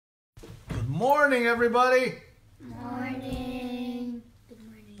morning, everybody. Morning. Good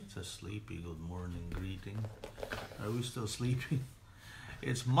morning. It's a sleepy good morning greeting. Are we still sleeping?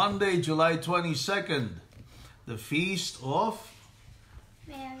 It's Monday, July 22nd, the feast of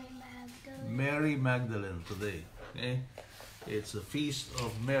Mary Magdalene today. Okay? It's the feast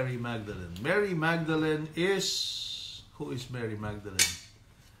of Mary Magdalene. Mary Magdalene is... Who is Mary Magdalene?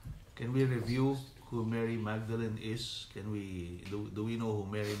 Can we review who Mary Magdalene is? Can we... Do we know who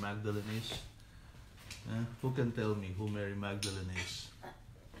Mary Magdalene is? Who can tell me who Mary Magdalene is?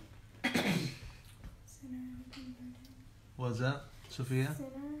 What's that, Sophia?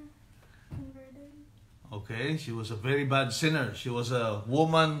 Okay, she was a very bad sinner. She was a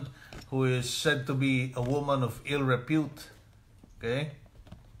woman who is said to be a woman of ill repute. Okay,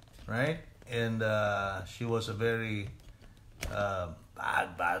 right? And she was a very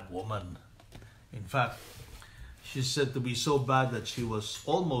bad woman. In fact, she's said to be so bad that she was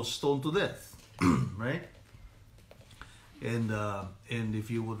almost stoned to death, right? And if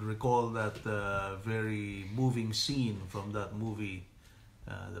you would recall that very moving scene from that movie,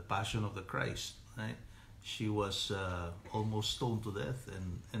 The Passion of the Christ, right? She was almost stoned to death,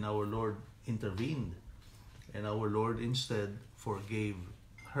 and our Lord intervened, and our Lord instead forgave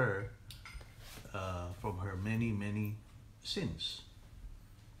her from her many sins.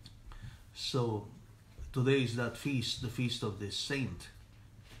 So today is that feast, the feast of this saint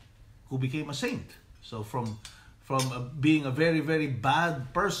who became a saint. So from being a very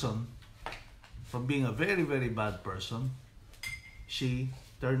bad person, she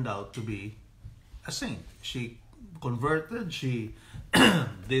turned out to be a saint. She converted. She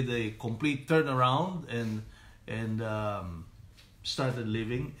did a complete turnaround and started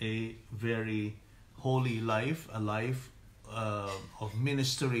living a very holy life, a life of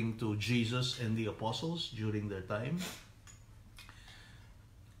ministering to Jesus and the apostles during their time.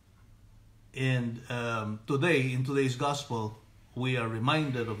 And today, in today's gospel, we are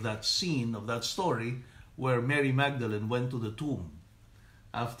reminded of that scene, of that story, where Mary Magdalene went to the tomb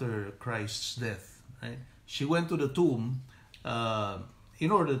after Christ's death. Right? She went to the tomb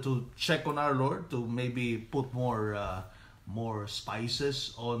in order to check on our Lord, to maybe put more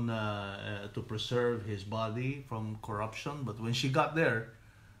spices on to preserve his body from corruption. But when she got there,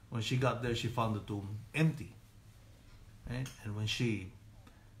 she found the tomb empty. Right? And when she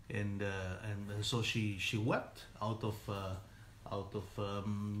so she wept out of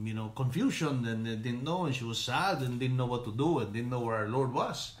confusion, and didn't know, and she was sad and didn't know what to do and didn't know where our Lord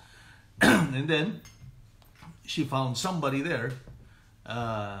was. And then she found somebody there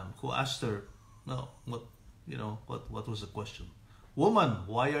who asked her, what was the question? Woman,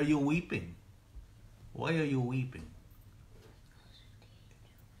 why are you weeping? Why are you weeping?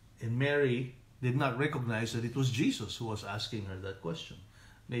 And Mary did not recognize that it was Jesus who was asking her that question.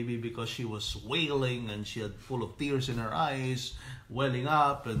 Maybe because she was wailing and she had full of tears in her eyes, welling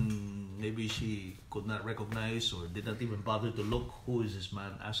up, and maybe she could not recognize or did not even bother to look, who is this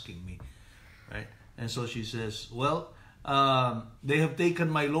man asking me, right? And so she says, well, they have taken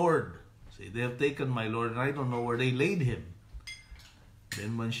my Lord. See, they have taken my Lord, and I don't know where they laid him.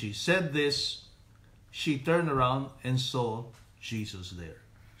 Then when she said this, she turned around and saw Jesus there.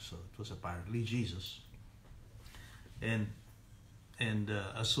 So it was apparently Jesus. And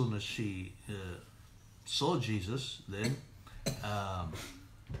as soon as she saw Jesus, then,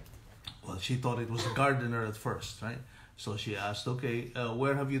 she thought it was a gardener at first, right? So she asked, okay,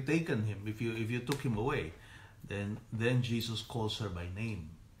 where have you taken him, if you took him away? Then Jesus calls her by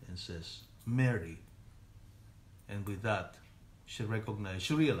name and says, Mary. And with that, she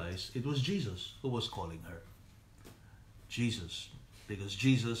realized it was Jesus who was calling her. Jesus, because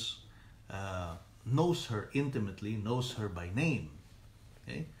Jesus knows her intimately, knows her by name.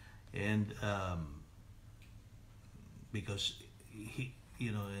 Okay? And because he,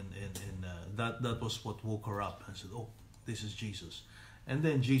 that was what woke her up and said, oh, this is Jesus. And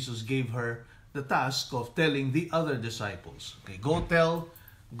then Jesus gave her the task of telling the other disciples, okay, go tell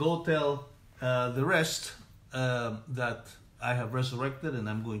the rest that I have resurrected, and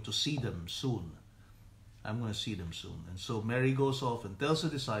I'm going to see them soon. I'm going to see them soon. And so Mary goes off and tells the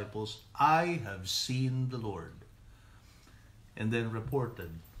disciples, I have seen the Lord. And then reported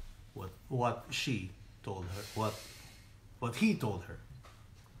what she told her, what he told her.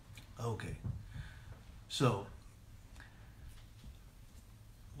 Okay. So,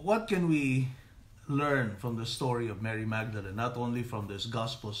 what can we learn from the story of Mary Magdalene? Not only from this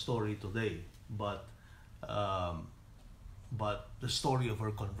gospel story today, but the story of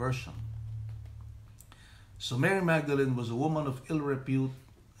her conversion. So Mary Magdalene was a woman of ill repute,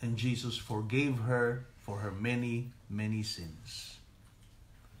 and Jesus forgave her for her many sins.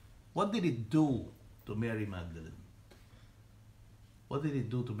 What did it do to Mary Magdalene? What did it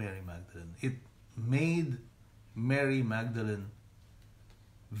do to Mary Magdalene? It made Mary Magdalene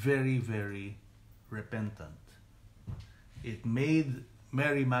very, very repentant. It made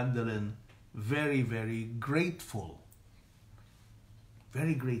Mary Magdalene very, very grateful.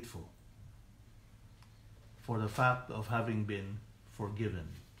 Very grateful for the fact of having been forgiven.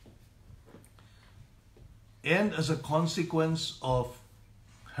 And as a consequence of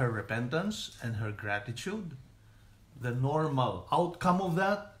her repentance and her gratitude, the normal outcome of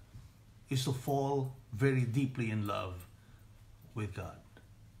that is to fall very deeply in love with God.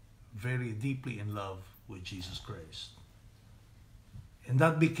 Very deeply in love with Jesus Christ. And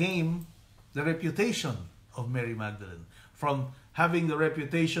that became the reputation of Mary Magdalene. From having the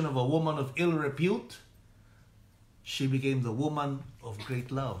reputation of a woman of ill repute, she became the woman of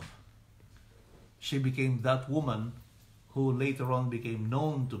great love. She became that woman who later on became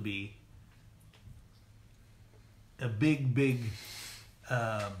known to be a big,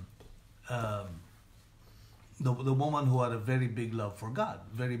 the woman who had a very big love for God,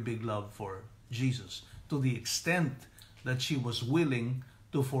 very big love for Jesus, to the extent that she was willing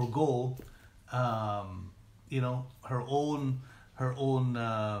to forego, her own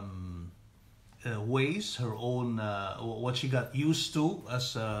ways, her own what she got used to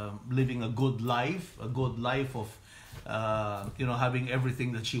as living a good life of having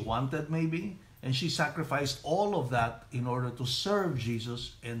everything that she wanted, maybe, and she sacrificed all of that in order to serve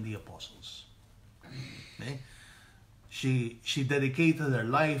Jesus and the apostles. Okay? She dedicated her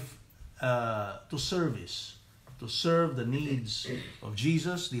life to service, to serve the needs of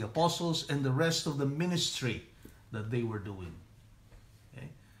Jesus, the apostles, and the rest of the ministry that they were doing. Okay?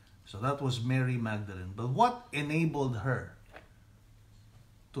 So that was Mary Magdalene. But what enabled her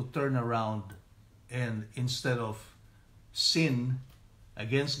to turn around and instead of sin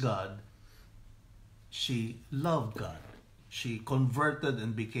against God, she loved God. She converted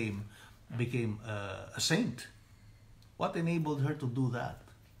and became a saint. What enabled her to do that?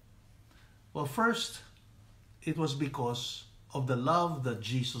 Well, first, it was because of the love that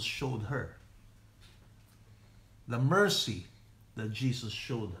Jesus showed her. The mercy that Jesus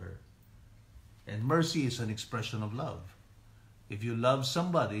showed her. And mercy is an expression of love. If you love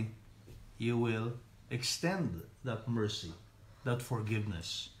somebody, you will extend that mercy, that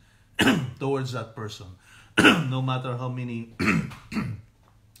forgiveness towards that person. No matter how many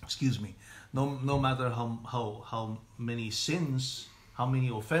no matter how many sins, how many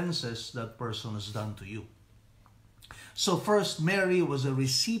offenses that person has done to you. So first, Mary was a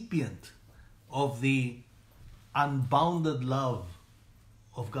recipient of the unbounded love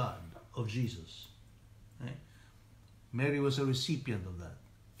of God, of Jesus. Okay? Mary was a recipient of that.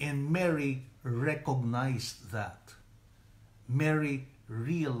 And Mary recognized that. Mary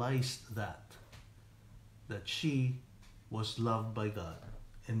realized that she was loved by God.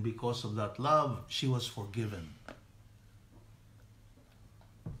 And because of that love, she was forgiven.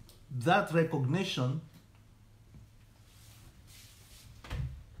 That recognition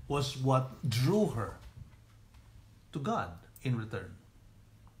was what drew her to God in return.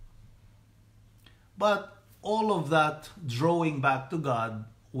 But all of that drawing back to God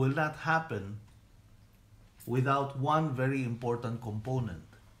will not happen without one very important component.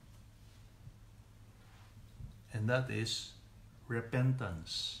 And that is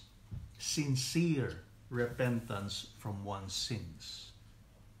repentance. Sincere repentance from one's sins.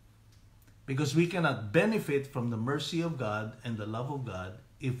 Because we cannot benefit from the mercy of God and the love of God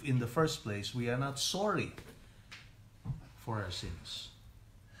if in the first place we are not sorry for our sins.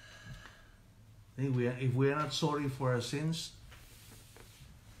 If we are not sorry for our sins,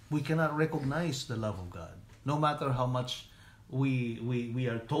 we cannot recognize the love of God. No matter how much we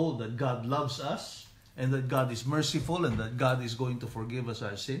are told that God loves us and that God is merciful and that God is going to forgive us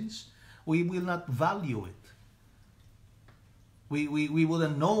our sins, we will not value it. We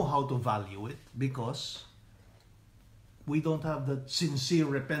wouldn't know how to value it because we don't have that sincere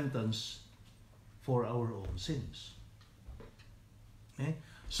repentance for our own sins. Okay?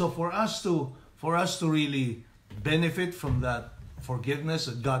 So for us to really benefit from that forgiveness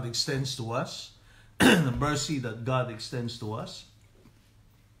that God extends to us, the mercy that God extends to us,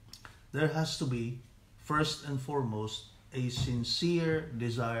 there has to be, first and foremost, a sincere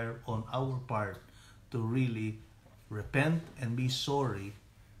desire on our part to really repent and be sorry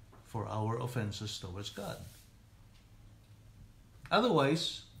for our offenses towards God.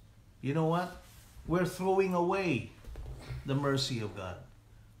 Otherwise, you know what? We're throwing away the mercy of God.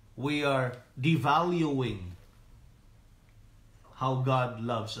 We are devaluing how God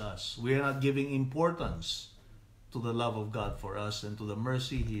loves us. We are not giving importance to the love of God for us and to the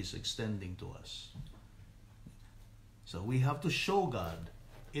mercy He is extending to us. So we have to show God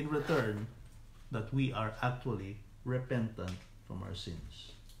in return that we are actually repentant from our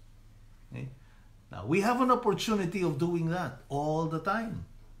sins. Okay? Now, we have an opportunity of doing that all the time.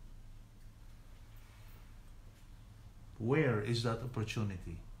 Where is that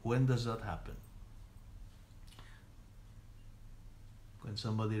opportunity? When does that happen? Can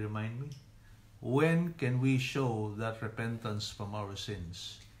somebody remind me? When can we show that repentance from our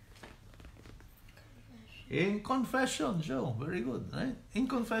sins? In confession, Joe. Very good, right? In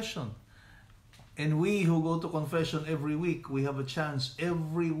confession. And we who go to confession every week, we have a chance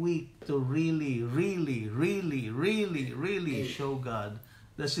every week to really, really, really, really, really show God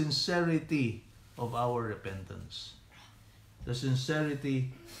the sincerity of our repentance. The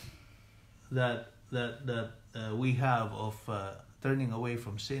sincerity that we have of turning away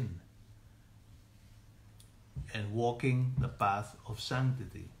from sin and walking the path of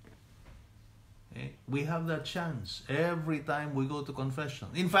sanctity. Okay? We have that chance every time we go to confession.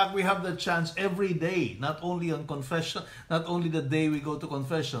 In fact, we have that chance every day, not only on confession, not only the day we go to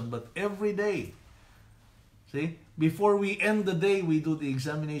confession, but every day. See? Before we end the day, we do the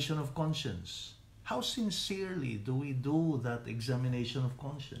examination of conscience. How sincerely do we do that examination of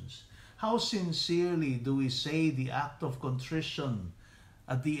conscience? How sincerely do we say the act of contrition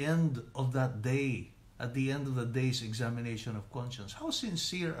at the end of that day, at the end of the day's examination of conscience? How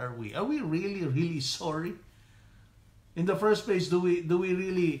sincere are we? Are we really, really sorry? In the first place, do we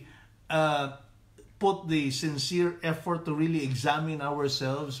really put the sincere effort to really examine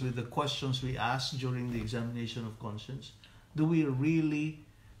ourselves with the questions we ask during the examination of conscience? Do we really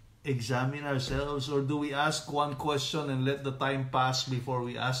examine ourselves, or do we ask one question and let the time pass before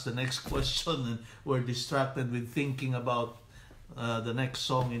we ask the next question, and we're distracted with thinking about the next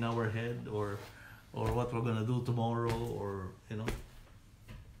song in our head, or what we're going to do tomorrow, or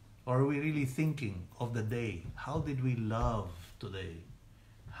or are we really thinking of the day? How did we love today?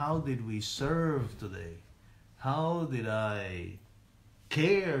 How did we serve today? How did I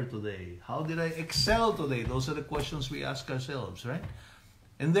care today? How did I excel today? Those are the questions we ask ourselves, right?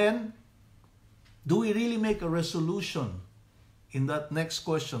 And then, do we really make a resolution in that next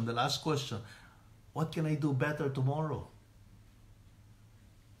question, the last question? What can I do better tomorrow?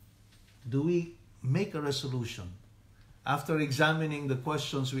 Do we make a resolution after examining the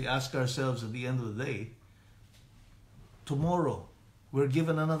questions we ask ourselves at the end of the day? Tomorrow, we're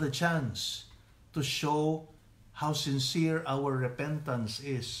given another chance to show how sincere our repentance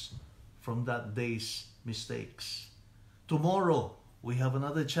is from that day's mistakes. Tomorrow, we have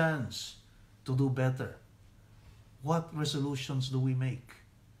another chance to do better. What resolutions do we make?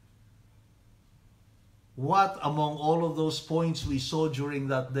 What among all of those points we saw during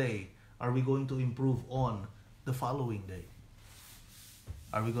that day are we going to improve on the following day?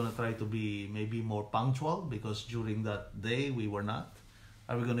 Are we going to try to be maybe more punctual because during that day we were not?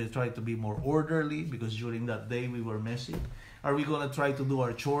 Are we going to try to be more orderly because during that day we were messy? Are we going to try to do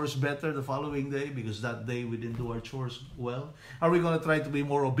our chores better the following day because that day we didn't do our chores well? Are we going to try to be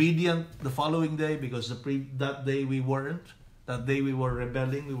more obedient the following day because that day we weren't? That day we were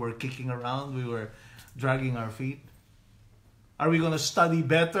rebelling, we were kicking around, we were dragging our feet? Are we going to study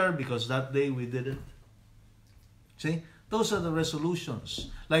better because that day we didn't? See, those are the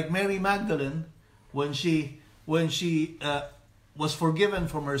resolutions. Like Mary Magdalene, when she was forgiven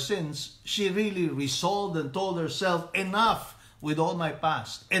from her sins, she really resolved and told herself, enough with all my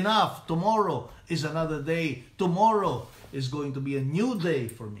past. Enough. Tomorrow is another day. Tomorrow is going to be a new day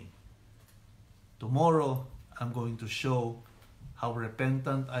for me. Tomorrow, I'm going to show how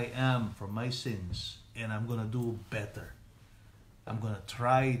repentant I am from my sins, and I'm going to do better. I'm going to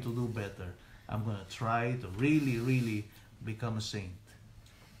try to do better. I'm going to try to really, really become a saint.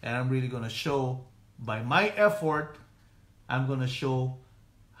 And I'm really going to show by my effort, I'm going to show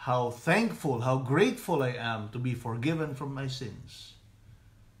how thankful, how grateful I am to be forgiven from my sins.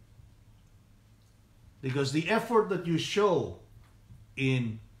 Because the effort that you show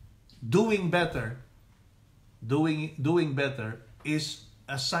in doing better is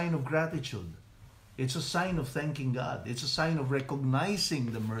a sign of gratitude. It's a sign of thanking God. It's a sign of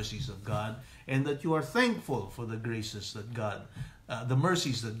recognizing the mercies of God and that you are thankful for the graces that God, the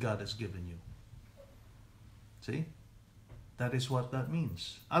mercies that God has given you. See? That is what that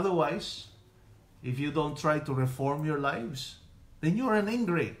means. Otherwise, if you don't try to reform your lives, then you're an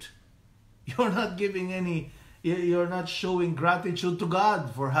ingrate. You're not you're not showing gratitude to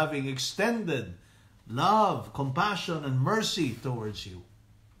God for having extended love, compassion, and mercy towards you.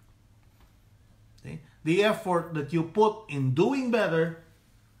 Okay? The effort that you put in doing better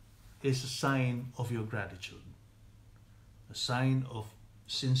is a sign of your gratitude. A sign of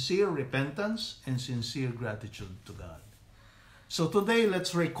sincere repentance and sincere gratitude to God. So today,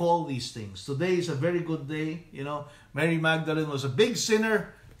 let's recall these things. Today is a very good day. You know, Mary Magdalene was a big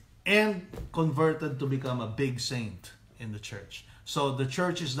sinner and converted to become a big saint in the church. So the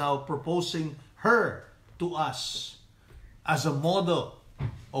church is now proposing her to us as a model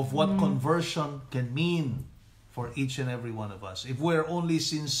of what conversion can mean for each and every one of us. If we're only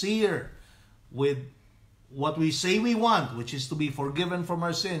sincere with what we say we want, which is to be forgiven from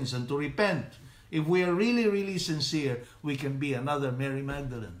our sins and to repent, if we are really, really sincere, we can be another Mary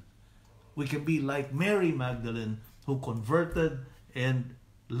Magdalene. We can be like Mary Magdalene, who converted and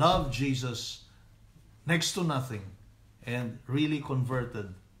loved Jesus next to nothing and really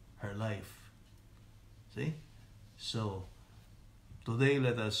converted her life. See? So, today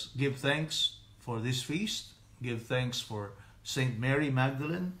let us give thanks for this feast, give thanks for Saint Mary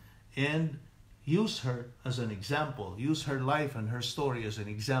Magdalene, and use her as an example. Use her life and her story as an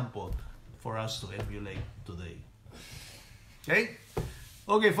example for us to emulate today. Okay?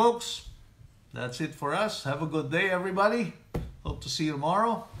 Okay, folks. That's it for us. Have a good day, everybody. Hope to see you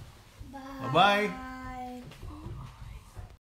tomorrow. Bye-bye.